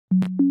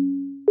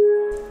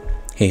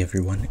Hey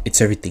everyone, it's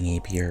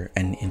EverythingeeB here,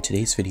 and in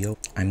today's video,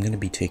 I'm going to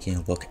be taking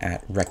a look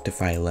at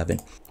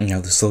Rectify11. Now,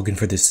 the slogan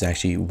for this is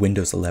actually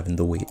Windows 11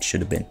 the way it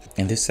should have been.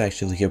 And this is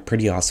actually a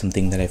pretty awesome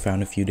thing that I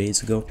found a few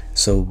days ago.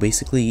 So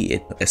basically,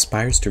 it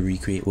aspires to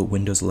recreate what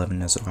Windows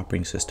 11 as an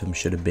operating system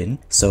should have been.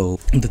 So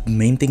the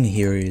main thing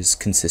here is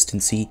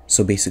consistency.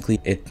 So basically,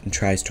 it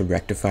tries to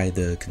rectify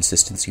the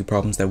consistency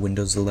problems that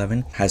Windows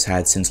 11 has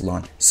had since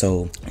launch.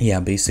 So yeah,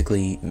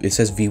 basically, it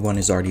says V1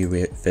 is already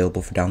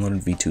available for download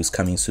and V2 is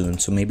coming soon.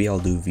 So maybe I'll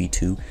do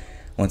V2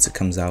 once it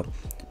comes out,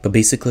 but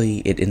basically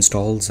it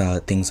installs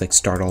things like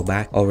Start All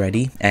Back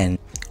already and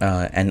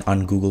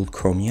ungoogled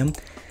Chromium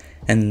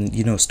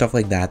and stuff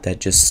like that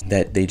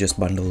that they just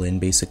bundle in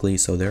basically.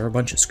 So there are a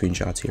bunch of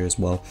screenshots here as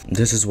well.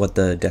 This is what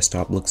the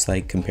desktop looks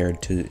like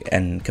compared to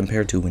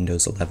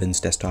Windows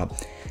 11's desktop.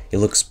 It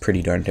looks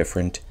pretty darn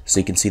different. So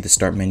you can see the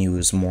start menu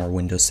is more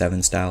Windows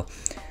 7 style,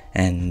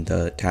 and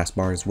the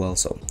taskbar as well.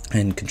 So,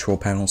 and control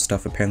panel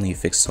stuff, apparently it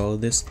fixes all of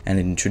this, and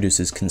it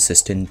introduces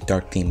consistent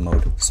dark theme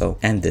mode, so,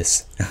 and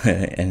this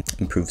and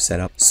improved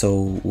setup.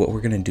 So what we're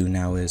gonna do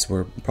now is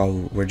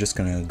we're just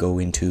gonna go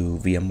into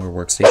VMware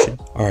Workstation.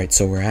 Alright,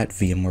 so we're at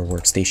VMware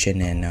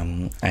Workstation,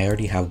 and I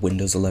already have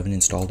Windows 11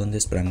 installed on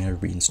this, but I'm gonna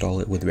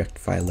reinstall it with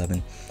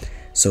Rectify11.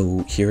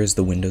 So here is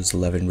the Windows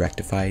 11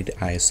 rectified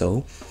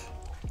ISO.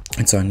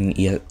 It's on an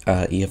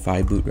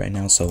EFI boot right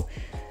now, so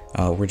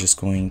we're just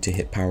going to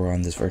hit power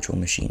on this virtual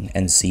machine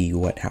and see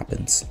what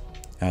happens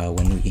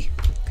when we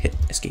hit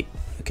escape.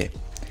 Okay,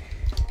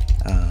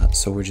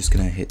 so we're just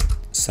gonna hit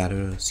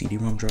SATA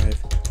CD-ROM drive,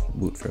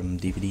 boot from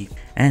DVD,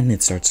 and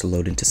it starts to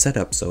load into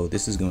setup. So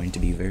this is going to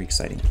be very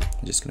exciting.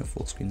 I'm just gonna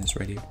full screen this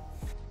right here.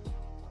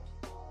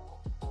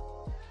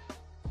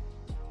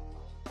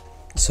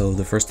 So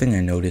the first thing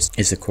I noticed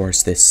is, of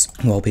course, this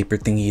wallpaper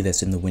thingy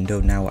that's in the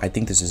window. Now I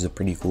think this is a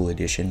pretty cool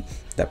addition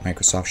that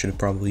Microsoft should have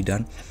probably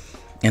done.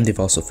 And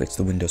they've also fixed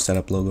the Windows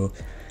setup logo.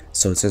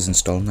 So it says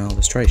install now.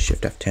 Let's try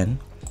Shift F10.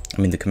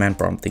 I mean, the command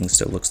prompt thing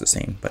still looks the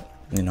same, but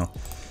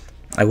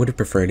I would have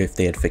preferred if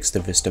they had fixed the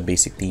Vista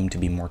basic theme to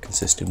be more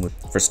consistent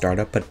for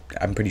startup, but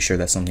I'm pretty sure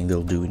that's something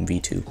they'll do in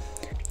V2.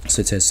 So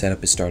it says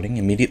setup is starting,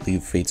 immediately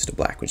fades to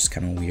black, which is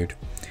kind of weird.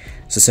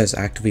 So it says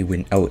activate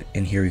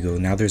and here we go.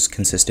 Now there's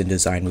consistent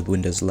design with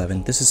Windows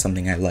 11. This is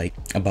something I like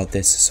about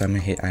this. So I'm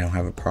gonna hit, I don't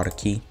have a product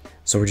key.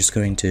 So we're just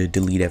going to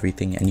delete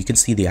everything, and you can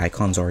see the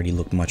icons already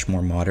look much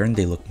more modern.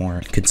 They look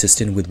more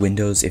consistent with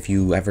Windows. If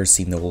you ever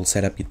seen the old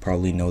setup, you'd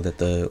probably know that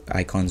the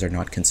icons are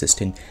not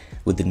consistent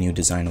with the new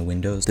design of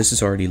Windows. This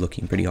is already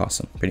looking pretty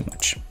awesome, pretty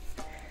much.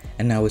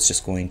 And now it's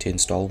just going to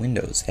install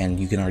Windows, and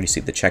you can already see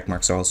the check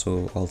marks are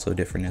also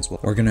different as well.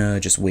 We're gonna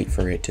just wait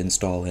for it to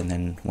install, and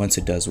then once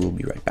it does, we'll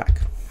be right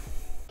back.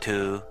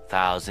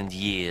 2,000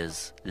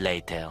 years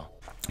later.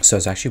 So I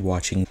was actually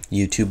watching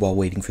YouTube while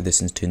waiting for this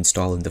to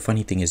install, and the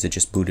funny thing is it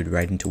just booted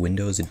right into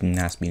Windows. It didn't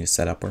ask me to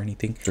set up or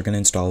anything. We're going to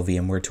install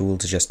VMware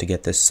tools just to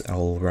get this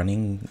all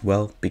running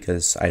well,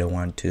 because I don't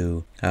want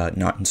to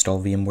not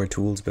install VMware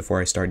tools before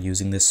I start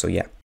using this. So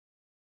yeah.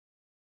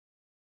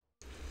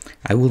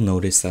 I will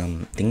notice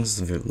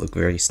things look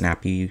very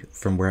snappy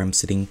from where I'm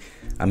sitting.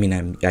 I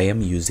mean, I am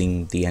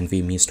using the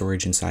NVMe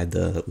storage inside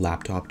the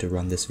laptop to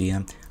run this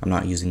VM. I'm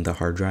not using the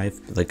hard drive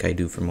like I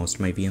do for most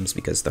of my VMs,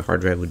 because the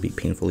hard drive would be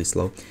painfully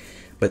slow.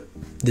 But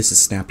this is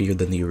snappier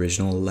than the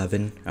original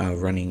 11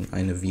 running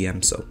in a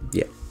VM, so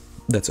yeah,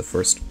 that's a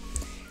first.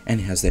 And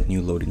it has that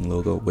new loading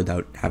logo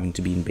without having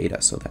to be in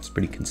beta, so that's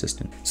pretty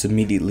consistent. So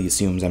immediately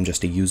assumes I'm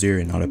just a user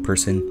and not a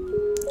person.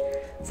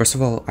 First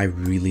of all, I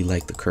really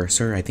like the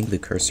cursor. I think the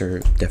cursor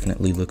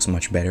definitely looks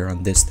much better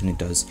on this than it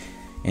does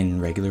in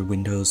regular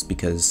Windows,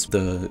 because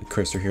the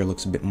cursor here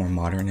looks a bit more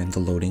modern, and the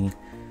loading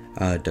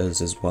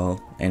does as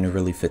well, and it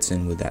really fits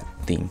in with that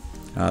theme,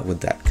 with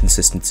that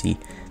consistency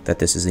that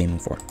this is aiming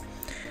for.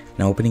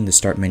 Now opening the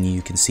start menu,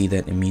 you can see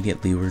that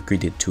immediately we're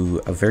greeted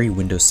to a very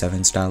Windows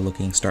 7 style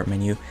looking start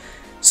menu.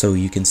 So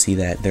you can see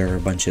that there are a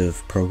bunch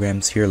of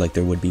programs here like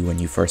there would be when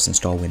you first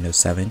install Windows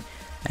 7.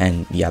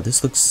 And yeah,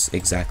 this looks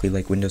exactly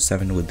like Windows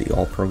 7 with the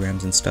all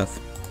programs and stuff.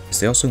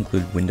 So they also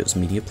include Windows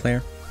Media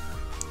Player.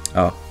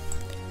 Oh,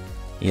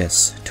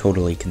 yes,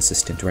 totally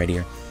consistent right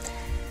here.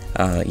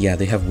 Yeah,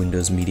 they have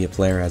Windows Media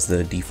Player as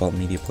the default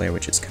media player,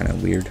 which is kind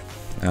of weird.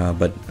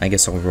 But I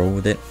guess I'll roll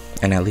with it.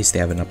 And at least they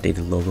have an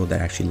updated logo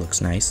that actually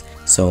looks nice.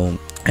 So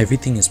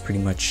everything is pretty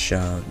much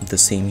the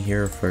same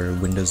here for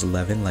Windows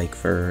 11, like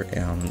for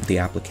the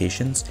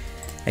applications,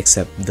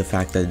 except the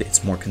fact that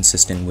it's more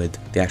consistent with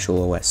the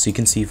actual OS. So you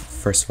can see,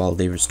 first of all,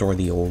 they restore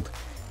the old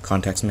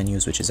context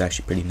menus, which is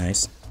actually pretty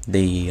nice.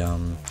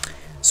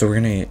 So we're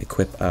gonna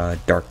equip a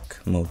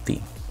dark mode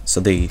theme. So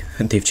they've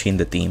changed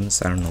the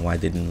themes. I don't know why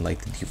they didn't like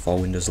the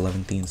default Windows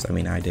 11 themes. I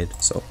mean, I did.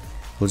 So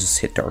we'll just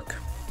hit dark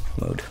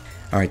mode.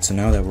 Alright, so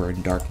now that we're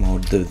in dark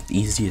mode, the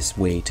easiest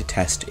way to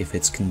test if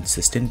it's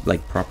consistent,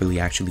 like properly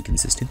actually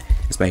consistent,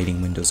 is by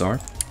hitting Windows R.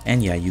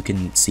 And yeah, you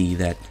can see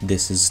that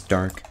this is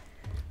dark.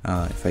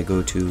 If I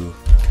go to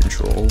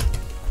control,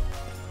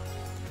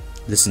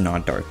 this is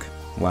not dark.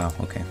 Wow,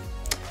 okay.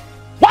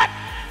 What?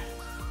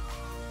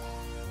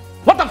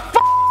 What the f?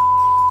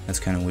 That's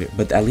kind of weird,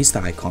 but at least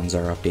the icons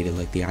are updated.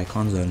 Like the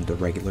icons on the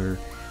regular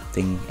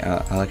thing,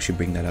 I'll actually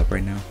bring that up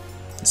right now.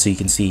 So you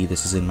can see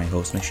this is in my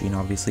host machine,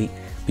 obviously,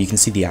 but you can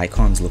see the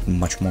icons look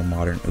much more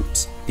modern.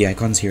 Oops, the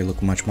icons here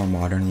look much more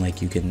modern.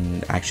 Like you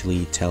can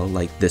actually tell,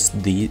 like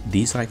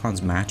these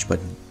icons match, but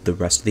the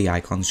rest of the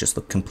icons just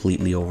look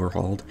completely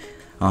overhauled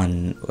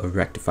on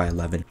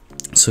Rectify11.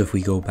 So if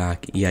we go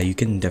back, yeah, you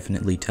can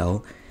definitely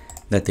tell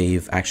that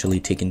they've actually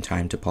taken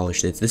time to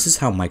polish this. This is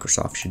how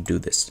Microsoft should do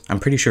this.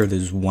 I'm pretty sure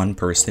there's one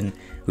person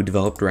who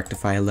developed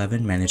Rectify11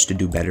 managed to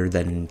do better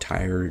than an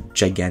entire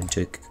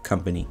gigantic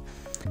company.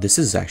 This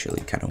is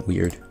actually kind of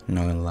weird, I'm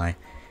not gonna lie.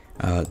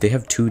 They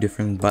have two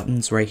different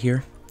buttons right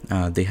here.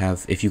 They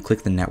have, if you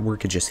click the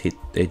network, it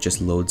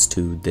just loads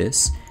to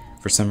this.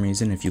 For some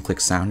reason, if you click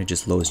sound, it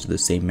just loads to the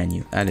same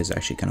menu. That is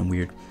actually kind of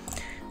weird.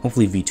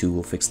 Hopefully V2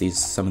 will fix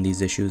some of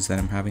these issues that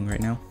I'm having right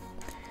now.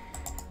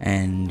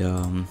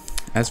 And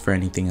as for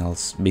anything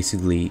else,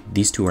 basically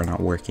these two are not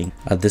working.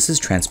 This is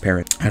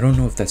transparent. I don't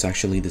know if that's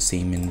actually the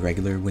same in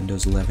regular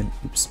Windows 11.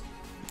 Oops,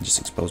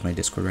 just exposed my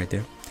Discord right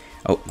there.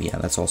 Oh yeah,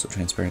 that's also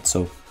transparent,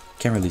 so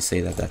can't really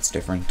say that that's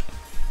different.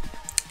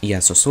 Yeah,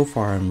 so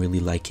far I'm really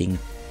liking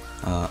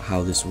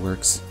how this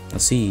works.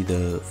 Let's see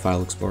the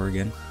File Explorer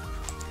again.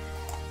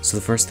 So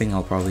the first thing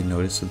I'll probably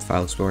notice with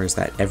File Explorer is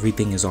that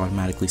everything is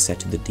automatically set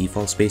to the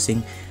default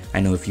spacing. I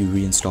know if you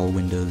reinstall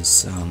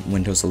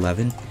Windows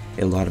 11,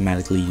 it'll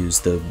automatically use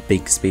the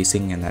big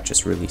spacing, and that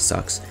just really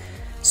sucks.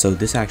 So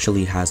this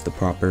actually has the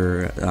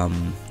proper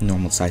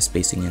normal size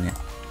spacing in it,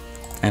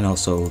 and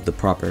also the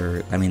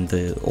proper,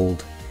 the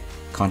old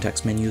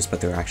context menus, but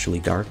they're actually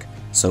dark,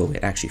 so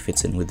it actually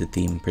fits in with the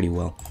theme pretty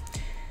well.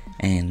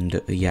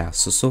 And yeah,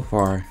 so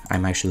far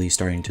I'm actually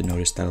starting to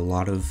notice that a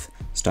lot of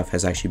stuff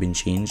has actually been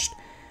changed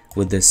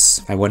with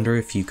this. I wonder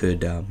if you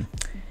could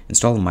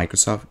install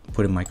a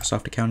put a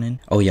Microsoft account in.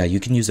 Oh yeah,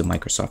 you can use a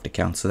Microsoft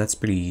account, so that's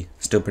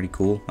still pretty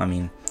cool.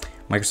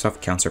 Microsoft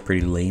accounts are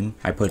pretty lame.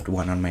 I put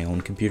one on my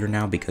own computer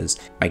now because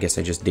I guess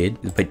I just did,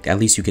 but at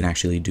least you can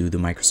actually do the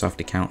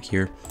Microsoft account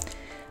here.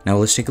 Now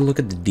let's take a look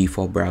at the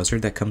default browser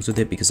that comes with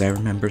it, because I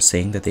remember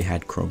saying that they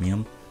had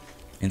Chromium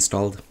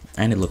installed,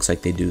 and it looks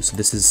like they do. So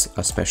this is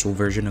a special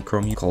version of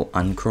Chromium called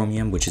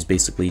Unchromium, which is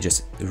basically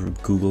just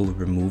Google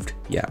removed.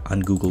 Yeah,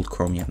 ungoogled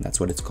Chromium, that's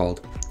what it's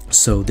called.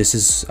 So this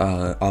is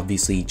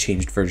obviously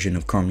changed version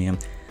of Chromium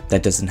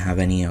that doesn't have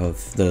any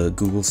of the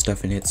Google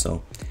stuff in it.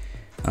 So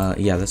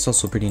yeah, that's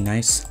also pretty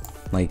nice.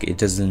 Like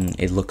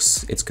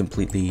it's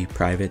completely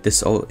private.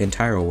 This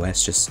entire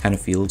OS just kind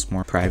of feels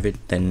more private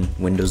than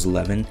Windows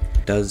 11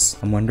 does.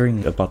 I'm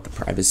wondering about the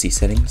privacy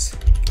settings.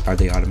 Are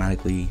they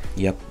automatically?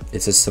 Yep,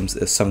 it says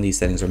some of these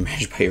settings are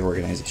managed by your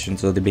organization,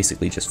 so they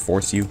basically just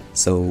force you.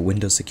 So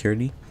Windows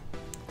security.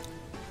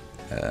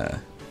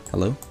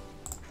 Hello?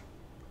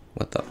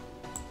 What the?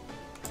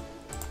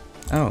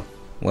 Oh,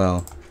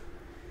 well,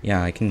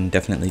 yeah, I can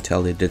definitely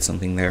tell they did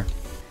something there.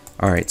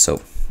 Alright, so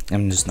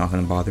I'm just not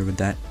gonna bother with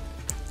that.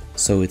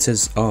 So it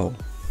says, oh,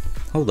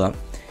 hold up.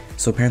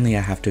 So apparently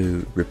I have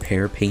to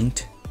repair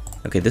Paint.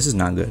 Okay, this is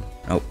not good.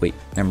 Oh, wait,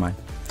 never mind.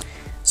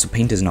 So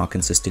Paint is not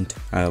consistent,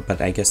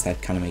 but I guess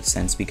that kind of makes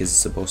sense because it's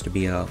supposed to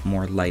be a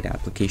more light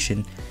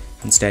application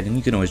instead, and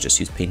you can always just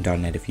use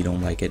paint.net if you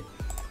don't like it.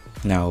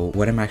 Now,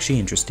 what I'm actually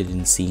interested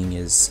in seeing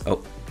is,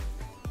 oh,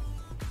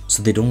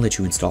 so they don't let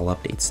you install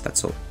updates.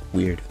 That's so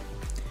weird.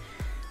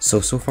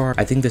 So far,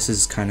 I think this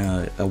is kind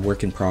of a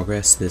work in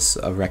progress. This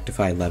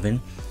Rectify11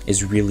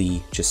 is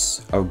really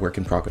just a work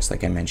in progress,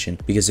 like I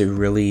mentioned, because it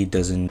really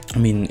doesn't,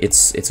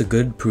 it's a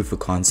good proof of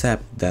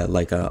concept that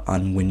like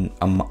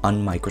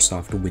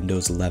Microsoft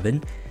Windows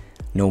 11,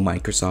 no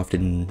Microsoft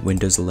in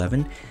Windows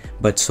 11,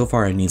 but so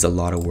far it needs a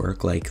lot of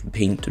work. Like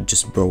Paint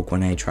just broke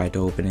when I tried to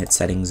open it.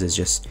 Settings is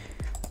just,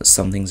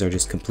 some things are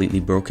just completely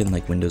broken,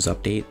 like Windows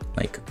Update.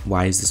 Like,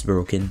 why is this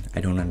broken?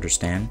 I don't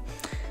understand.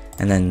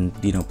 And then,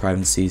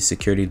 privacy,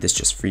 security, this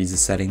just freezes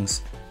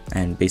settings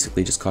and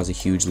basically just cause a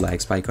huge lag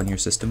spike on your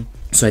system.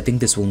 So I think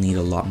this will need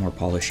a lot more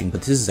polishing,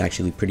 but this is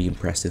actually pretty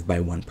impressive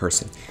by one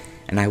person,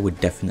 and I would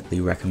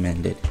definitely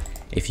recommend it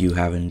if you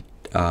haven't,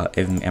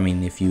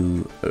 if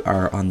you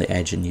are on the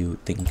edge and you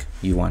think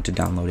you want to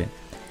download it.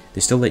 They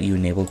still let you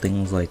enable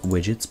things like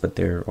widgets, but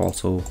they're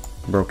also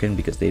broken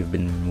because they've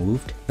been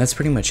removed. That's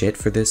pretty much it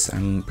for this.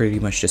 I'm pretty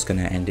much just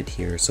gonna end it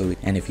here.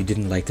 And if you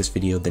didn't like this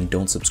video, then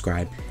don't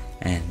subscribe,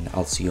 and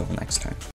I'll see you all next time.